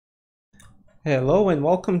Hello and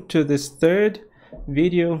welcome to this third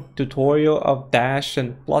video tutorial of Dash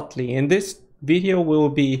and Plotly. In this video we will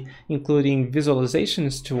be including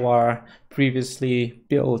visualizations to our previously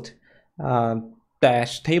built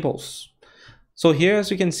Dash tables. So here,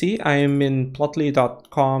 as you can see, I am in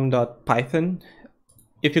plotly.com.python.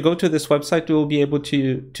 If you go to this website, you will be able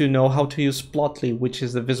to know how to use Plotly, which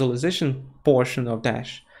is the visualization portion of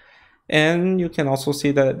Dash. And you can also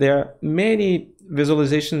see that there are many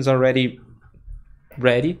visualizations already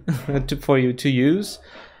ready for you to use.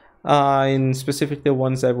 In specific, the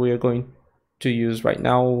ones that we are going to use right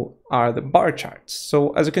now are the bar charts.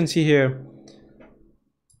 So as you can see here,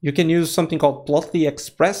 you can use something called Plotly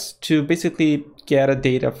Express to basically get a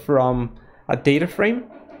data from a data frame.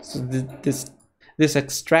 So this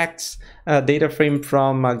extracts a data frame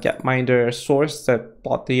from a gapminder source that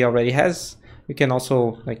Plotly already has. You can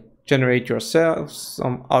also generate yourself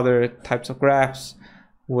some other types of graphs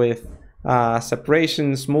with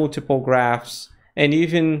separations, multiple graphs, and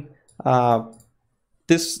even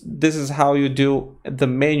this is how you do the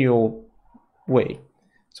manual way.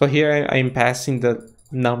 So here I'm passing the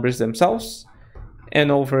numbers themselves,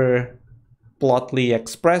 and over Plotly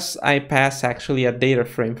Express I pass actually a data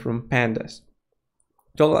frame from pandas.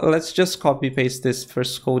 So let's just copy paste this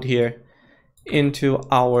first code here into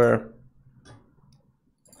our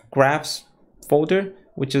graphs folder,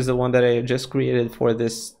 which is the one that I just created for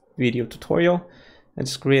this video tutorial. I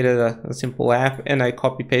just created a simple app and I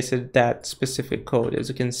copy pasted that specific code. As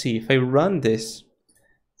you can see, if I run this,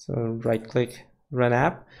 so right click, run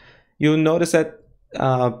app, you'll notice that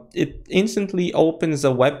it instantly opens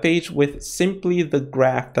a web page with simply the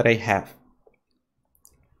graph that I have.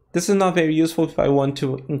 This is not very useful if I want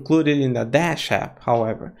to include it in a Dash app,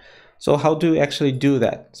 however. So how do we actually do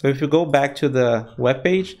that? So if you go back to the web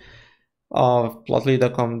page of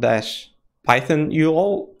plotly.com-python,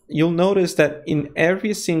 you'll notice that in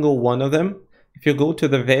every single one of them, if you go to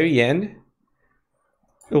the very end,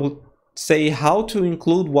 it will say how to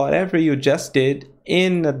include whatever you just did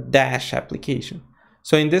in a Dash application.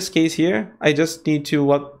 So in this case here, I just need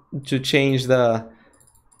to change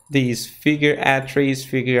these figure add trace,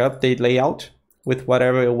 figure update layout with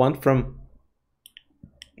whatever I want from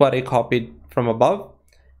what I copied from above,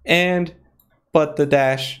 and put the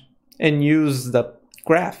dash and use the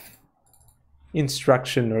graph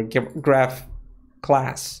instruction or graph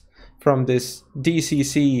class from this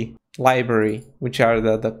DCC library, which are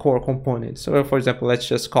the core components. So for example, let's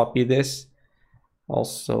just copy this,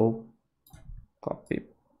 also copy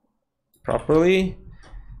properly.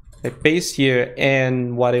 I paste here,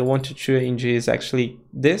 and what I want to change is actually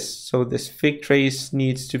this. So this fig trace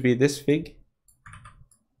needs to be this fig,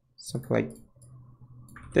 something like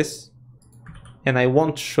this, and I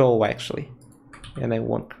want show actually, and I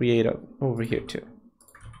want create over here too.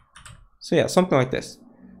 So yeah, something like this.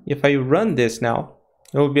 If I run this now,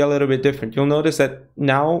 it will be a little bit different. You'll notice that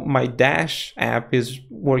now my Dash app is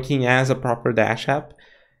working as a proper Dash app.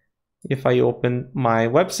 If I open my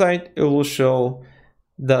website, it will show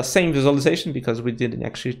the same visualization because we didn't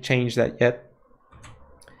actually change that yet.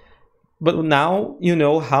 But now you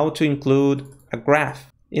know how to include a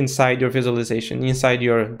graph inside your visualization, inside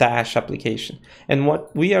your Dash application. And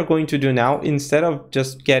what we are going to do now, instead of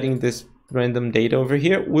just getting this random data over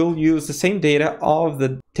here, we'll use the same data of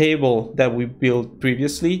the table that we built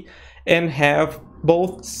previously and have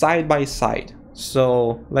both side by side.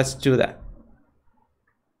 So let's do that.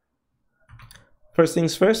 First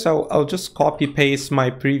things first, I'll just copy paste my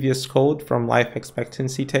previous code from life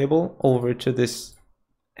expectancy table over to this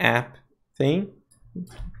app thing.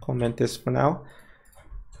 Comment this for now.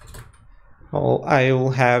 I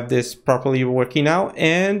will have this properly working now,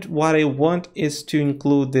 and what I want is to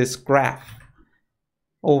include this graph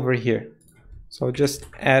over here. So just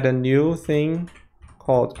add a new thing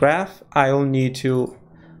called graph. I'll need to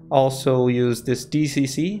also use this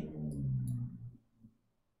DCC,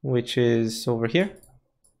 which is over here,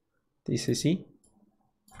 DCC.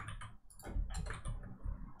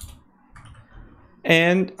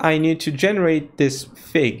 And I need to generate this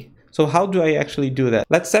fig. So how do I actually do that?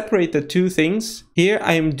 Let's separate the two things. Here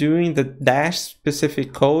I am doing the Dash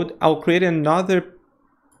specific code. I'll create another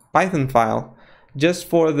Python file just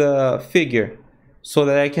for the figure, so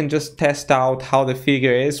that I can just test out how the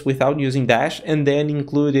figure is without using Dash, and then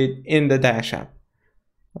include it in the Dash app.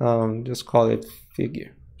 Just call it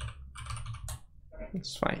figure.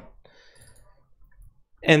 It's fine.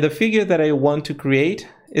 And the figure that I want to create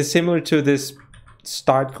is similar to this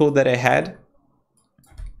start code that I had,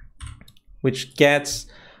 which gets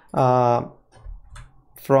from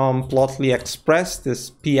Plotly Express this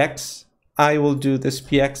px. I will do this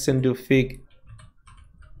px and do fig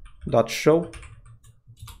dot show.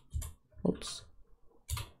 Oops.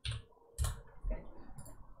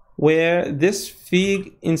 Where this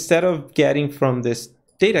fig, instead of getting from this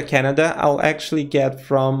data Canada, I'll actually get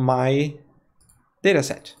from my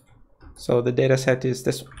dataset. So the dataset is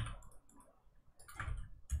this one.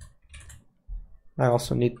 I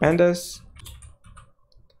also need pandas.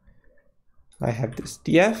 I have this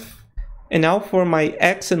df. And now for my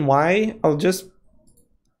x and y, I'll just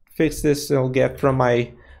fix this. I'll get from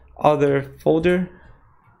my other folder,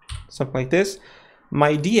 something like this.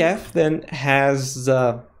 My df then has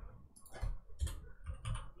I'll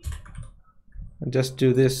just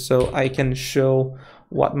do this so I can show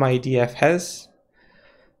what my df has.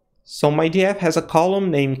 So my df has a column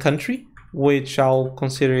named country, which I'll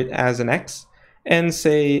consider it as an x, and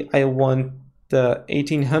say I want the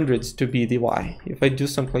 1800s to be the y. If I do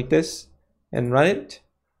something like this and run it,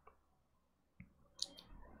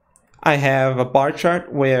 I have a bar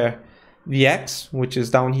chart where the x, which is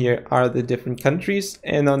down here, are the different countries,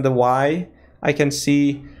 and on the y I can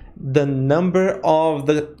see the number of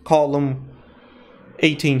the column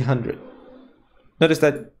 1800. Notice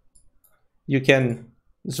that you can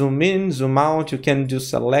zoom in, zoom out, you can do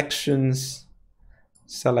selections,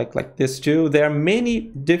 select like this too. There are many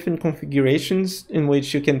different configurations in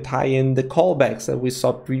which you can tie in the callbacks that we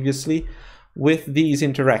saw previously with these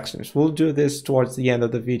interactions. We'll do this towards the end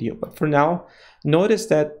of the video, but for now, notice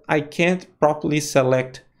that I can't properly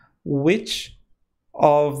select which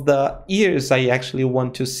of the years I actually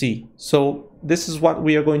want to see. So this is what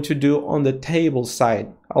we are going to do on the table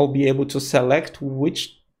side. I'll be able to select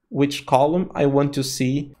which column I want to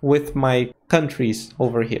see with my countries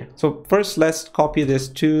over here. So first, let's copy this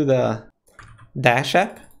to the Dash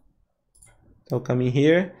app. So come in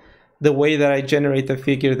here. The way that I generate the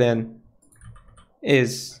figure then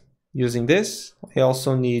is using this. I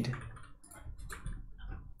also need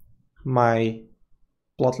my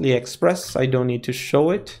Plotly Express. I don't need to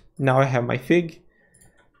show it. Now I have my fig.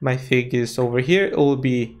 My fig is over here. It will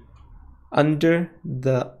be under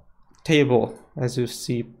the table, as you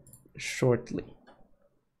see shortly.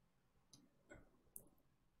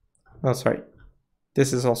 Oh, sorry.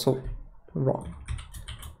 This is also wrong.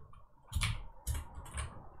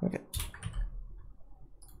 Okay.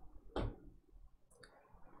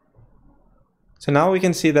 So now we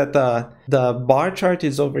can see that the bar chart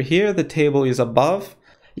is over here, the table is above.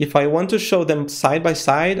 If I want to show them side by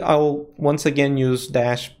side, I'll once again use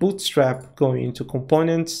dash bootstrap, going into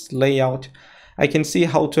components, layout. I can see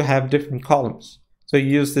how to have different columns. So you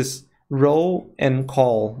use this row and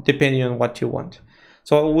call depending on what you want.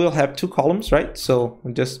 So we'll have two columns, right? So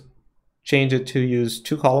we'll just change it to use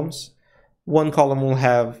two columns. One column will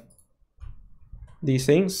have these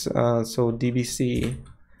things. So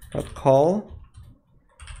dbc.call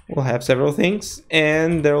will have several things,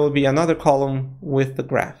 and there will be another column with the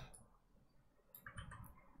graph.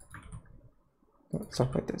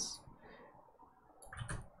 Something like this.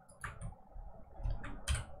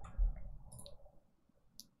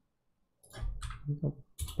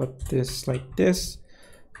 Put this like this.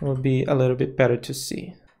 It will be a little bit better to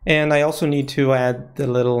see. And I also need to add the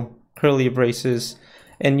little curly braces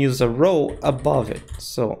and use a row above it.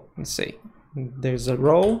 So let's see, there's a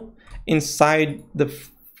row. Inside the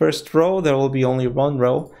first row, there will be only one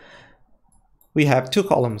row. We have two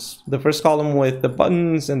columns. The first column with the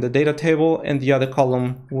buttons and the data table, and the other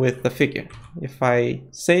column with the figure. If I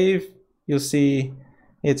save, you'll see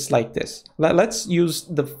it's like this. Let's use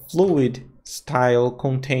the fluid style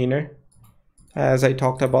container, as I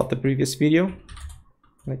talked about the previous video,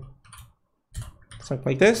 like something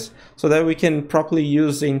like this, so that we can properly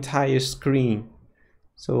use the entire screen.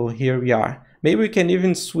 So here we are. Maybe we can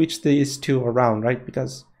even switch these two around, right?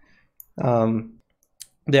 Because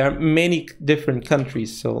there are many different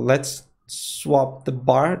countries. So let's swap the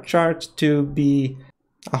bar chart to be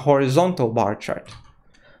a horizontal bar chart.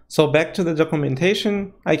 So back to the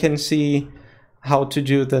documentation, I can see how to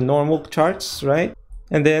do the normal charts, right?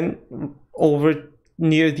 And then over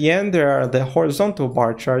near the end, there are the horizontal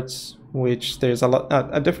bar charts, which there's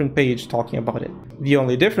a different page talking about it. The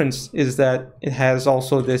only difference is that it has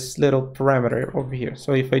also this little parameter over here.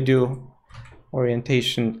 So if I do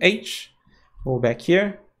orientation H, go back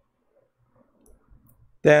here,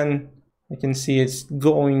 then I can see it's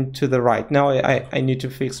going to the right. Now I need to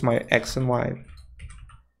fix my X and Y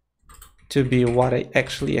to be what I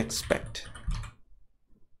actually expect.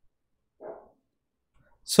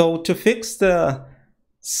 So to fix the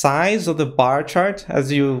size of the bar chart,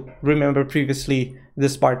 as you remember previously,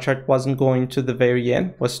 this bar chart wasn't going to the very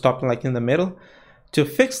end, was stopping like in the middle. To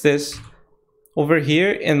fix this, over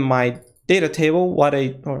here in my data table,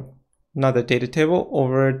 or not the data table,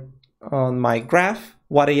 over on my graph,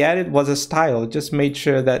 what I added was a style. Just made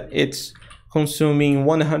sure that it's consuming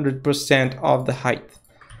 100% of the height.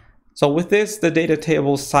 So with this, the data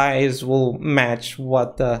table size will match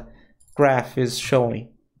what the graph is showing.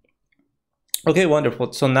 Okay,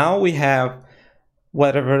 wonderful. So now we have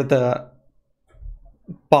whatever the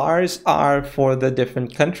bars are for the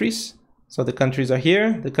different countries. So the countries are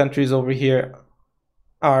here. The countries over here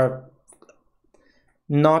are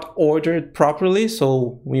not ordered properly,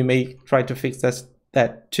 so we may try to fix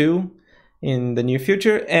that too in the near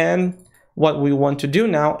future. And what we want to do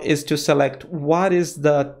now is to select what is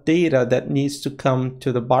the data that needs to come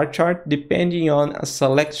to the bar chart depending on a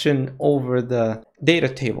selection over the data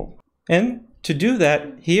table. And to do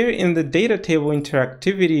that, here in the data table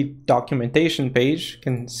interactivity documentation page, you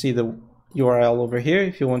can see the URL over here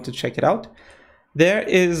if you want to check it out. There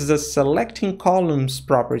is the selecting columns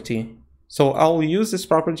property. So I'll use this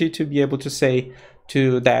property to be able to say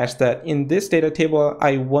to Dash that in this data table,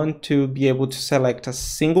 I want to be able to select a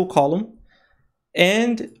single column.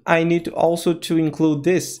 And I need to also to include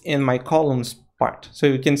this in my columns part. So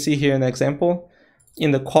you can see here an example.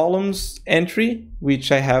 In the columns entry,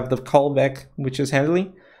 which I have the callback, which is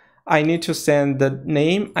handling, I need to send the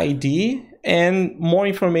name, ID, and more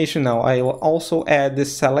information now. I will also add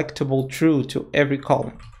this selectable true to every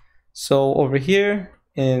column. So over here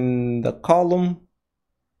in the column,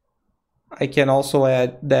 I can also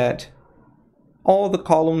add that all the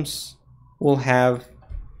columns will have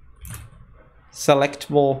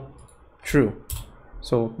selectable true.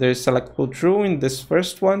 So there's selectable true in this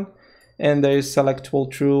first one, and there is selectable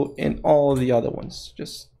true in all the other ones.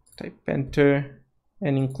 Just type enter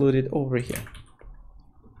and include it over here.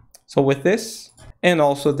 So with this, and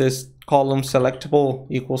also this column selectable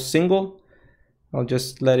equals single, I'll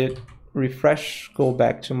just let it refresh, go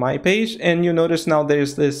back to my page, and you notice now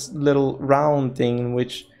there's this little round thing in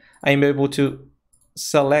which I'm able to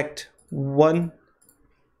select one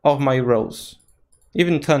of my rows,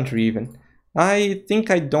 even country even. I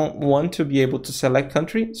think I don't want to be able to select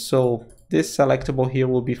country, so this selectable here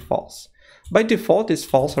will be false. By default it's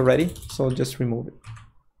false already, so just remove it.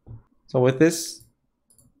 So with this,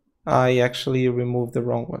 I actually removed the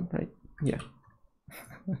wrong one, right? Yeah.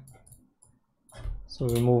 So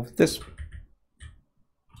remove this one.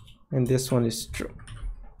 And this one is true.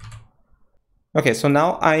 Okay, so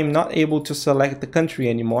now I'm not able to select the country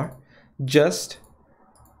anymore, just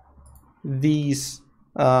these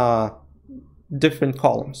different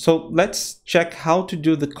columns. So let's check how to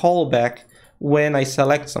do the callback when I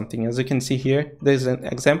select something. As you can see here, there's an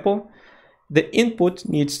example. The input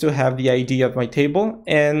needs to have the ID of my table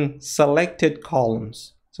and selected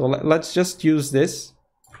columns. So let's just use this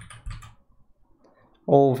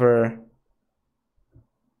over.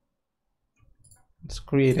 Let's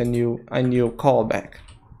create a new callback.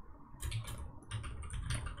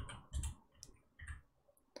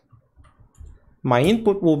 My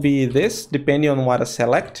input will be this, depending on what I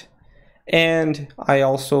select, and I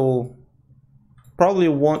also probably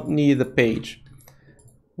won't need the page.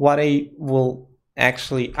 What I will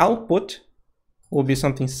actually output will be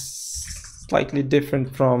something slightly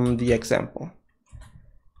different from the example.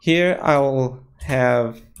 Here I'll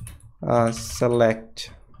have select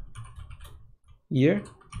year,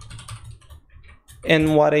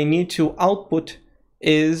 and what I need to output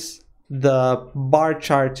is the bar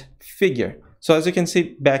chart figure. So as you can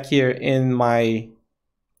see back here in my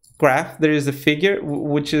graph, there is a figure,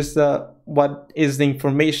 which is what is the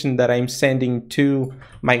information that I'm sending to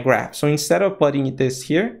my graph. So instead of putting this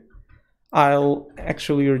here, I'll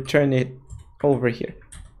actually return it over here.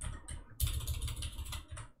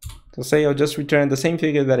 So say I'll just return the same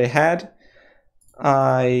figure that I had.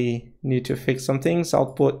 I need to fix some things.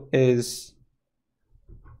 Output is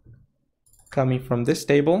coming from this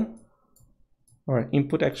table, or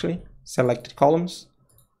input actually, selected columns.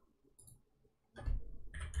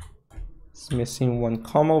 It's missing one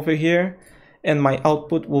comma over here, and my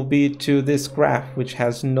output will be to this graph, which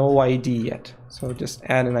has no ID yet. So just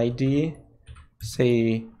add an ID,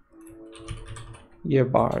 say year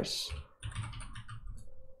bars.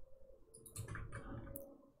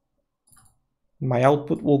 My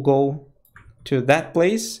output will go to that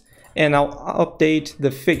place, and I'll update the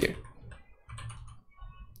figure.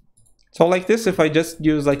 So like this, if I just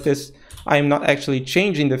use like this, I'm not actually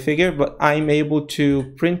changing the figure, but I'm able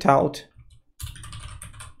to print out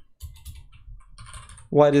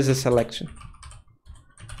what is a selection.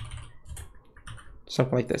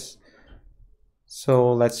 Something like this.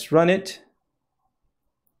 So let's run it.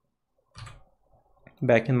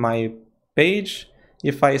 Back in my page,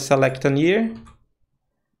 if I select a year,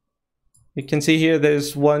 you can see here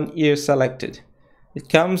there's one year selected. It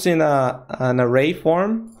comes in an array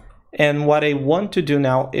form, and what I want to do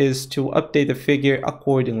now is to update the figure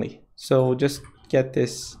accordingly. So just get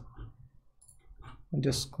this,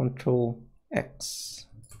 just Control X,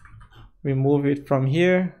 remove it from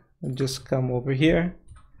here, and just come over here.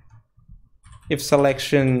 If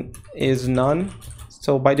selection is none,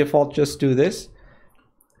 so by default just do this.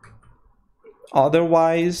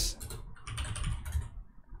 Otherwise,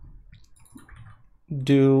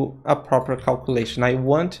 do a proper calculation. I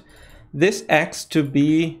want this X to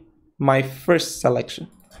be my first selection.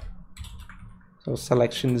 So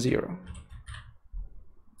selection 0.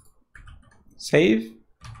 Save.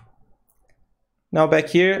 Now back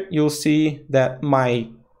here, you'll see that my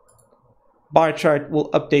bar chart will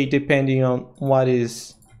update depending on what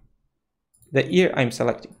is the year I'm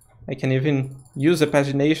selecting. I can even use the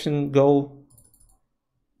pagination,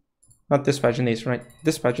 not this pagination, right?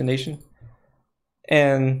 This pagination,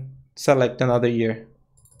 and select another year,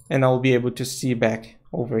 and I'll be able to see back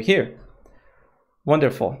over here.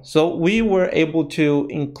 Wonderful. So we were able to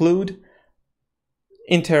include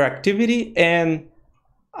interactivity and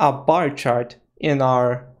a bar chart in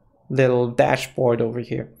our little dashboard over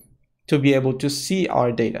here to be able to see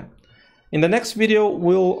our data. In the next video,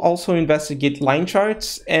 we'll also investigate line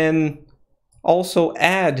charts and also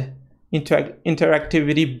add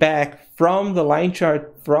interactivity back from the line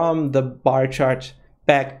chart, from the bar chart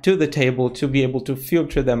back to the table to be able to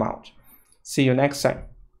filter them out. See you next time.